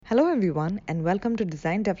Hello, everyone, and welcome to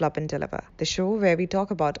Design, Develop, and Deliver, the show where we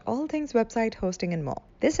talk about all things website hosting and more.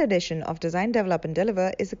 This edition of Design, Develop, and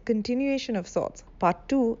Deliver is a continuation of sorts, part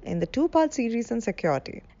 2 in the two-part series on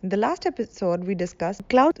security. In the last episode, we discussed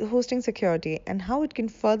cloud hosting security and how it can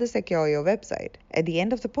further secure your website. At the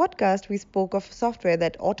end of the podcast, we spoke of software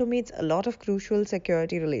that automates a lot of crucial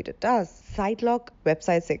security-related tasks, SiteLock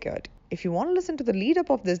website security. If you want to listen to the lead up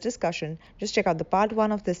of this discussion, just check out the part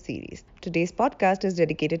 1 of this series. Today's podcast is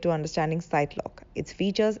dedicated to understanding SiteLock, its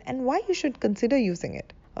features, and why you should consider using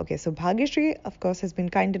it. Okay, so Bhagyashree, of course, has been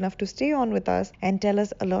kind enough to stay on with us and tell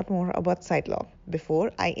us a lot more about SiteLock.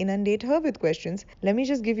 Before I inundate her with questions, let me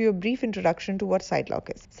just give you a brief introduction to what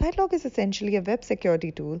SiteLock is. SiteLock is essentially a web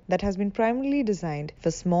security tool that has been primarily designed for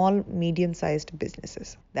small, medium-sized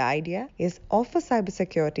businesses. The idea is offer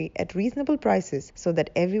cybersecurity at reasonable prices so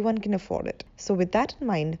that everyone can afford it. So with that in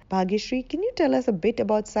mind, Bhagyashree, can you tell us a bit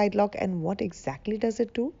about SiteLock and what exactly does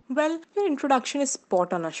it do? Well, your introduction is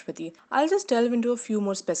spot on, Ashwati. I'll just delve into a few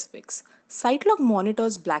more specifics. SiteLock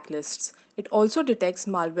monitors blacklists. It also detects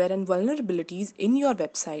malware and vulnerabilities in your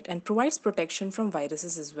website and provides protection from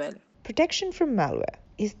viruses as well. Protection from malware.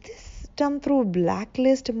 Is this done through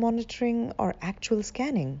blacklist monitoring or actual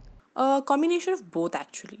scanning? A combination of both,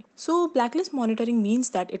 actually. So, blacklist monitoring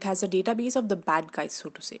means that it has a database of the bad guys, so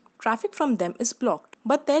to say. Traffic from them is blocked.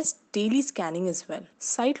 But there's daily scanning as well.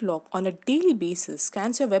 SiteLock on a daily basis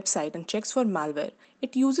scans your website and checks for malware.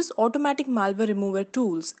 It uses automatic malware remover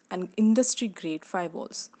tools and industry grade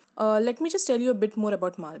firewalls. Let me just tell you a bit more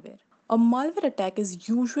about malware. A malware attack is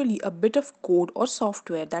usually a bit of code or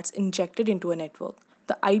software that's injected into a network.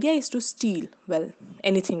 The idea is to steal, well,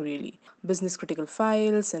 anything really. Business critical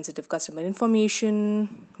files, sensitive customer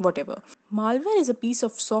information, whatever. Malware is a piece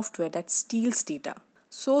of software that steals data.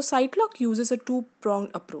 So, SiteLock uses a two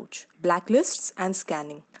pronged approach, blacklists and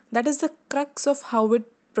scanning. That is the crux of how it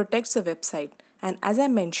protects a website. And as I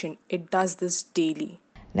mentioned, it does this daily.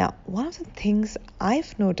 Now, one of the things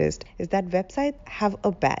I've noticed is that websites have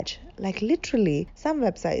a badge. Like literally, some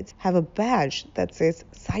websites have a badge that says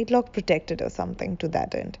SiteLock protected or something to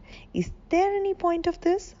that end. Is there any point of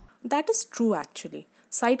this? That is true actually.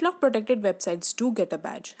 SiteLock protected websites do get a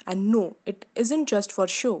badge, and no, it isn't just for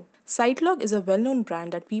show. SiteLock is a well known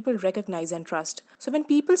brand that people recognize and trust. So when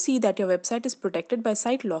people see that your website is protected by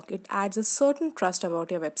SiteLock, it adds a certain trust about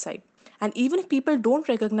your website. And even if people don't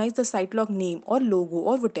recognize the SiteLock name or logo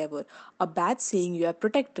or whatever, a badge saying you are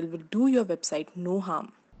protected will do your website no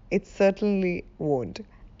harm. It certainly won't.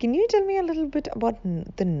 Can you tell me a little bit about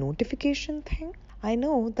the notification thing? I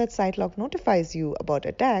know that SiteLock notifies you about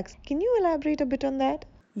attacks. Can you elaborate a bit on that?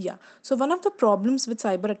 Yeah, so one of the problems with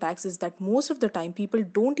cyber attacks is that most of the time people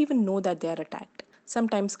don't even know that they are attacked.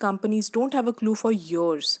 Sometimes companies don't have a clue for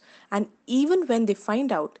years, and even when they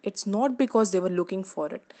find out, it's not because they were looking for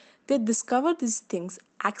it. They discover these things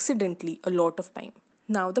accidentally a lot of time.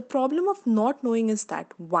 Now, the problem of not knowing is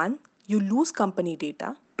that one, you lose company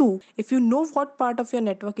data. Two, if you know what part of your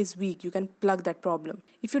network is weak, you can plug that problem.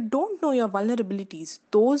 If you don't know your vulnerabilities,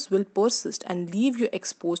 those will persist and leave you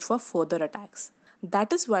exposed for further attacks.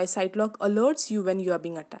 That is why SiteLock alerts you when you are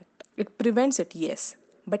being attacked. It prevents it, yes,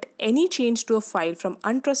 but any change to a file from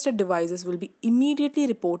untrusted devices will be immediately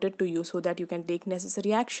reported to you so that you can take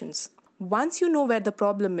necessary actions. Once you know where the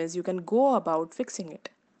problem is, you can go about fixing it.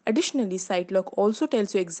 Additionally, SiteLock also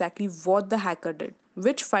tells you exactly what the hacker did,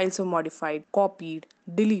 which files were modified, copied,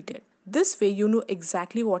 deleted. This way, you know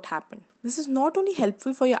exactly what happened. This is not only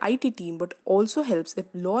helpful for your IT team but also helps if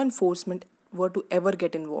law enforcement were to ever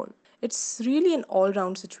get involved. It's really an all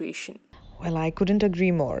round situation. Well, I couldn't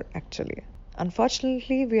agree more, actually.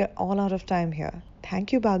 Unfortunately, we are all out of time here.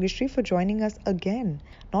 Thank you, Bhagyashree, for joining us again.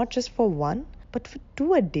 Not just for one, but for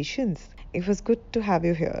two editions. It was good to have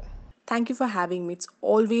you here. Thank you for having me. It's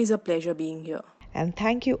always a pleasure being here. And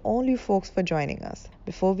thank you all you folks for joining us.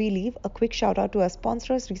 Before we leave, a quick shout out to our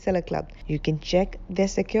sponsors, Reseller Club. You can check their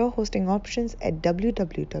secure hosting options at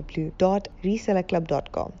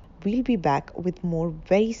www.resellerclub.com. We'll be back with more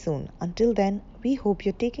very soon. Until then, we hope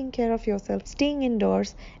you're taking care of yourself, staying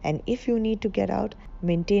indoors, and if you need to get out,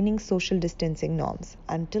 maintaining social distancing norms.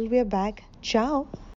 Until we're back, ciao!